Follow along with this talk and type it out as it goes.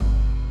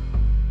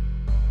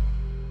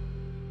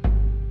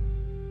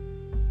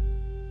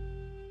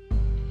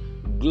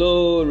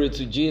Glory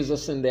to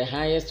Jesus in the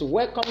highest.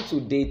 Welcome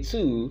to day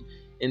 2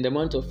 in the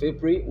month of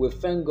April. We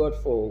thank God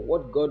for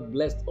what God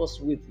blessed us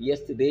with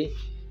yesterday,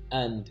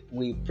 and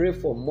we pray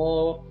for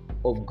more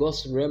of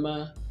God's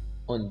rhema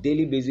on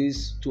daily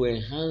basis to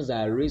enhance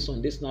our race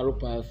on this narrow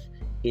path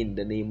in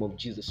the name of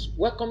Jesus.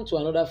 Welcome to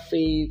another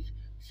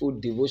faithful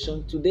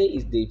devotion. Today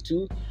is day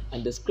 2,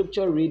 and the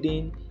scripture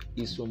reading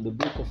is from the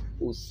book of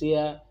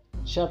Hosea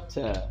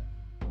chapter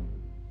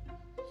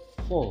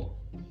 4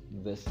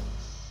 verse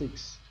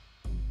 6.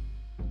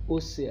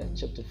 Hosea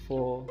chapter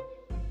 4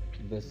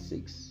 verse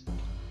 6.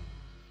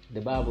 The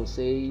Bible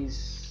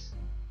says,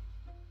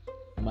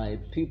 "My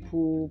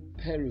people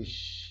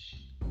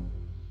perish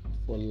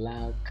for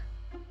lack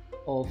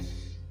of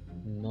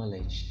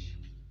knowledge."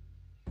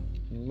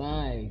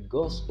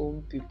 God's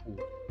own people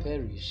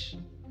perish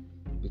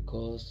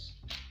because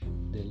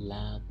they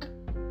lack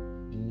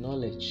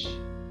knowledge.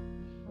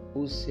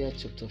 Hosea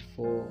chapter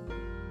 4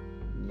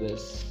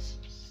 verse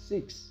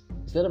 6.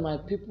 It said, "My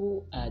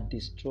people are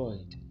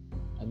destroyed."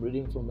 I'm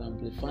reading from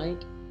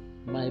Amplified.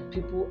 "My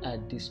people are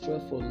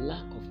destroyed for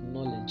lack of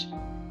knowledge,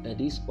 that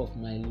is, of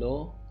my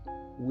law,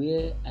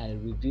 where I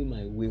reveal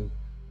my will.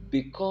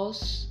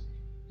 Because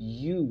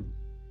you,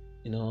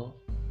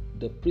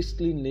 the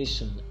priestly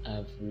nation,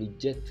 have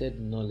rejected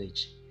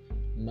knowledge.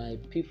 My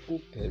people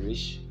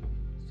perish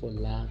for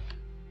lack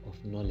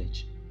of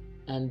knowledge."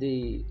 And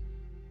the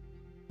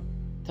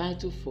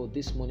title for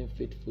this morning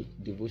faithful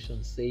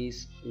devotion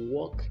says,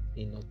 "Walk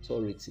in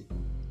authority."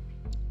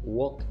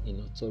 Walk in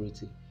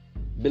authority.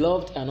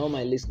 Beloved, and all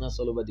my listeners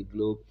all over the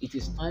globe, it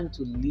is time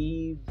to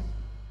live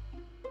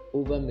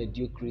over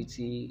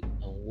mediocrity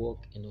and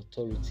walk in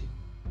authority.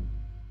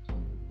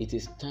 It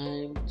is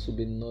time to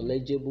be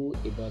knowledgeable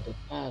about the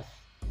path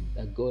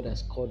that God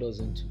has called us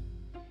into.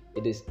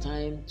 It is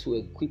time to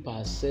equip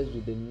ourselves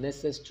with the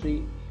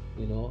necessary,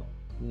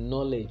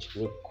 knowledge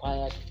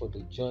required for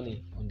the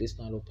journey on this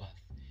narrow path.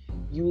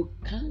 You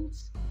can't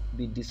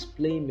be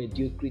displaying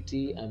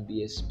mediocrity and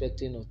be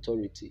expecting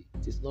authority.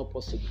 It is not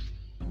possible.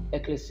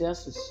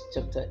 Ecclesiastes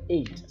chapter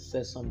 8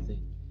 says something.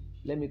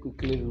 Let me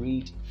quickly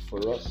read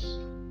for us.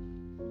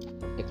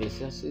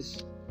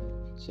 Ecclesiastes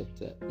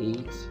chapter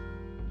 8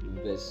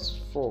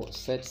 verse 4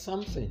 said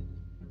something,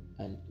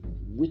 and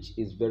which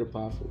is very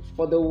powerful.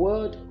 "For the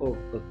word of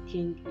a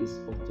king is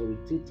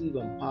authoritative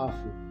and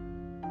powerful,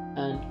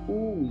 and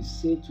who will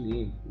say to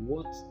him,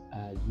 'What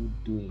are you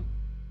doing?'"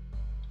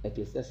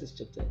 Ecclesiastes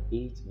chapter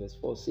 8 verse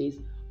 4 says,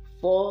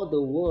 "For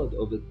the word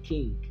of a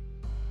king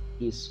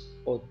is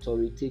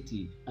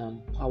authoritative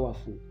and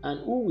powerful, and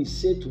who will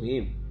say to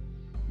him,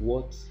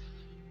 'What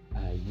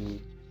are you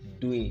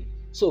doing?'"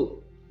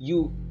 So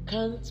you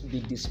can't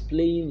be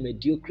displaying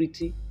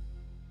mediocrity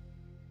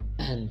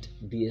and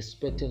be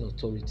expecting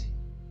authority.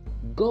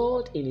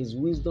 God in his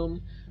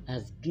wisdom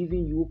has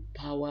given you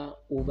power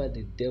over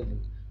the devil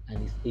and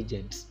his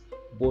agents,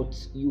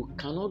 but you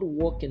cannot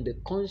walk in the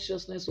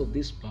consciousness of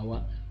this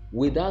power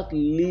without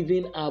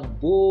living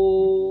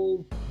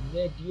above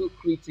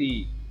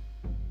mediocrity.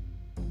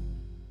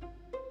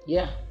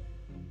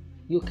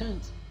 You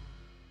can't.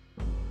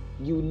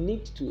 You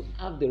need to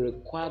have the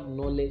required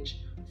knowledge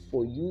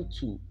for you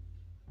to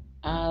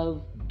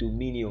have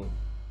dominion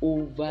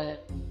over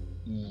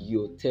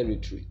your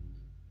territory.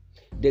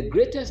 The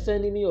greatest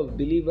enemy of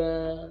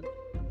believers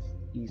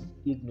is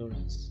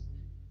ignorance.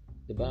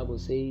 The Bible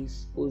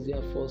says,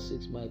 Hosea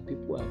 4:6, "My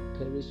people are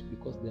perished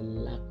because they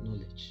lack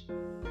knowledge."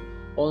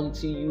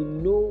 Until you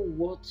know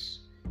what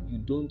you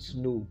don't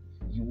know,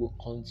 you will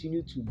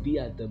continue to be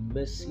at the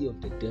mercy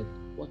of the devil.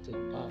 What a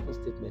powerful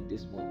statement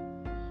this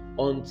morning.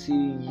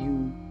 Until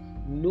you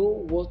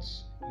know what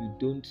you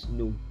don't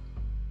know,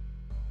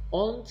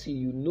 until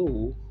you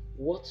know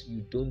what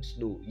you don't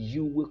know,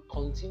 you will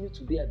continue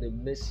to be at the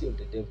mercy of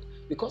the devil.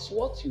 Because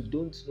what you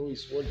don't know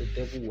is what the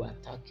devil will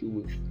attack you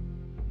with.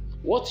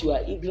 What you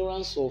are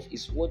ignorant of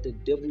is what the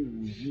devil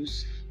will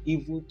use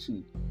evil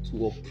to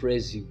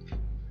oppress you.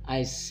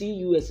 I see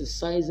you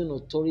exercising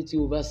authority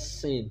over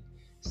sin,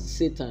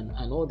 Satan,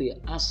 and all the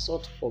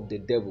assault of the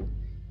devil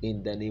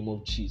in the name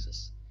of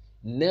Jesus.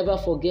 Never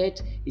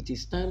forget, it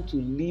is time to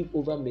live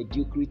over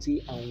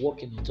mediocrity and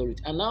walk in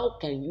authority. And how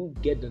can you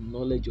get the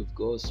knowledge of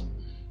God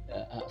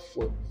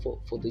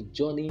for the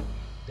journey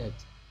that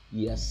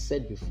he has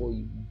set before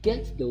you?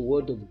 Get the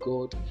word of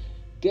God.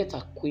 Get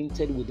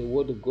acquainted with the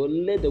word of God.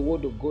 Let the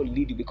word of God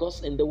lead you,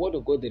 because in the word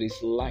of God there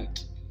is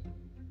light.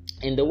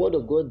 In the word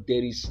of God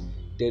there is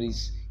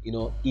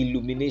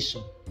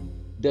illumination.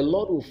 The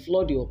Lord will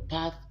flood your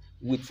path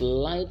with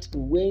light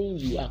when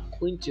you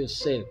acquaint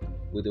yourself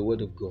with the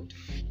word of God.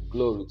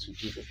 Glory to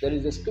Jesus. There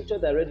is a scripture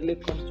that readily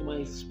comes to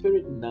my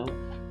spirit now,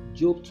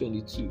 Job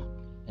 22.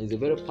 And it's a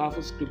very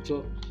powerful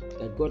scripture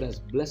that God has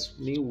blessed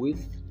me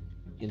with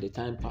in the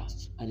time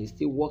past, and is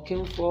still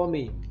working for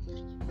me.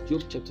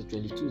 Job chapter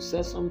 22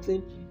 says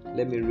something.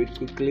 Let me read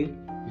quickly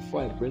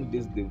before I bring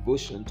this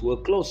devotion to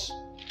a close.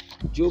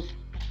 Job,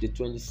 the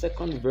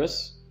 22nd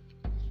verse,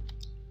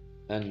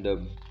 and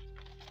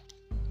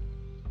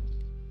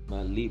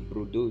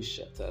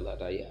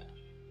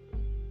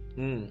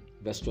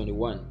Verse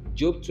 21.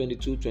 Job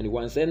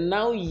 22:21 said,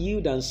 now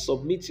yield and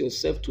submit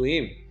yourself to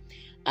him.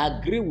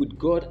 Agree with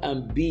God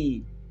and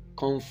be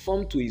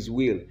conformed to his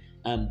will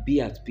and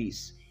be at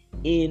peace.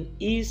 In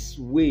his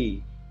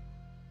way,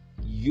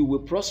 you will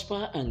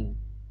prosper and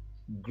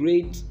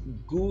great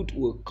good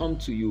will come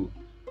to you.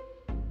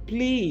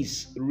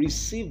 Please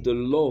receive the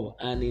law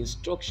and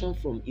instruction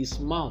from his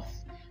mouth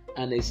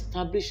and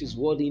establish his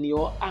word in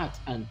your heart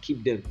and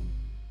keep them.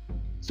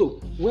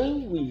 So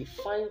when we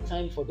find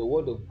time for the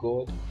word of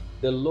God,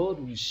 the Lord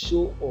will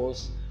show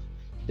us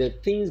the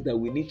things that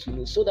we need to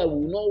know so that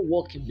we will not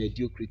walk in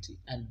mediocrity.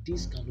 And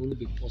this can only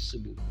be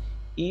possible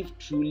if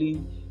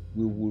truly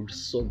we will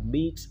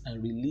submit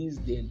and release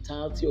the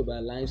entirety of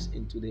our lives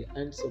into the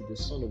hands of the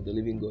Son of the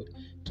living God.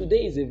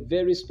 Today is a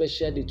very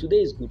special day. Today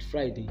is Good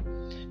Friday.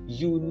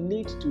 You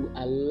need to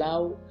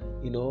allow,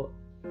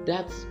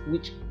 that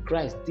which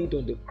Christ did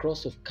on the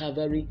cross of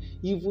Calvary,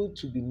 even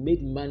to be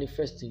made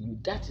manifest in you.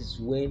 That is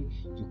when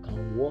you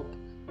can walk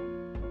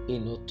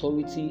in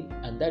authority,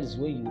 and that is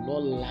when you will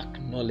not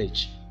lack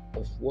knowledge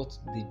of what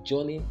the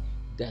journey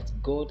that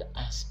God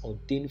has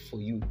ordained for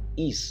you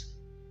is.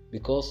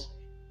 Because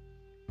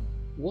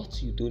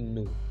what you don't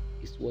know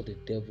is what the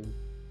devil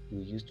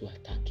will use to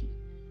attack you.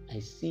 I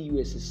see you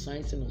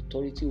exercising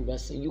authority over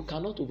sin. You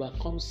cannot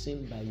overcome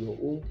sin by your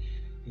own,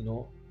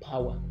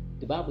 power.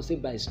 The Bible says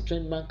by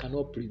strength man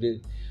cannot prevail.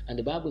 And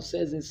the Bible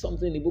says in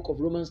something in the book of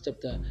Romans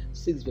chapter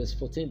 6 verse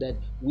 14 that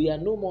we are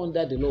no more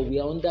under the law, we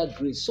are under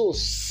grace. So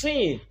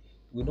sin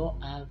will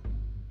not have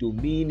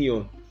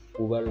dominion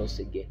over us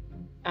again.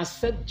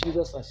 Accept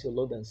Jesus as your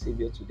Lord and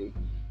Savior today,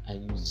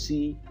 and you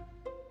see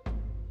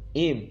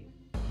him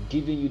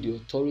giving you the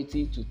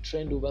authority to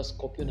tread over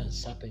scorpion and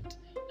serpent,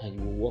 and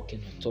you will walk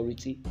in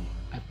authority.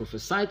 I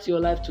prophesy to your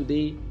life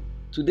today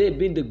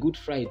being the Good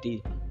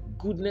Friday,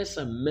 goodness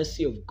and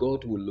mercy of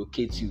God will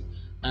locate you,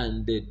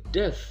 and the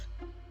death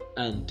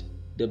and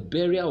the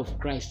burial of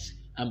Christ,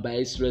 and by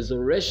his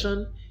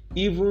resurrection,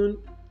 even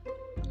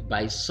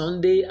by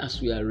Sunday, as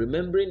we are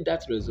remembering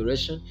that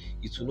resurrection,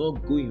 it will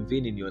not go in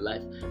vain in your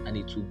life, and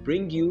it will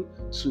bring you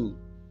to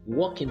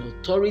walk in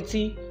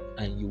authority,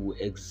 and you will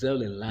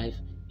excel in life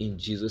in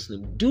Jesus'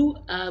 name. Do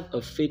have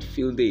a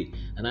faith-filled day,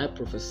 and I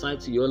prophesy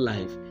to your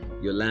life,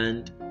 your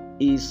land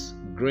is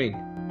green.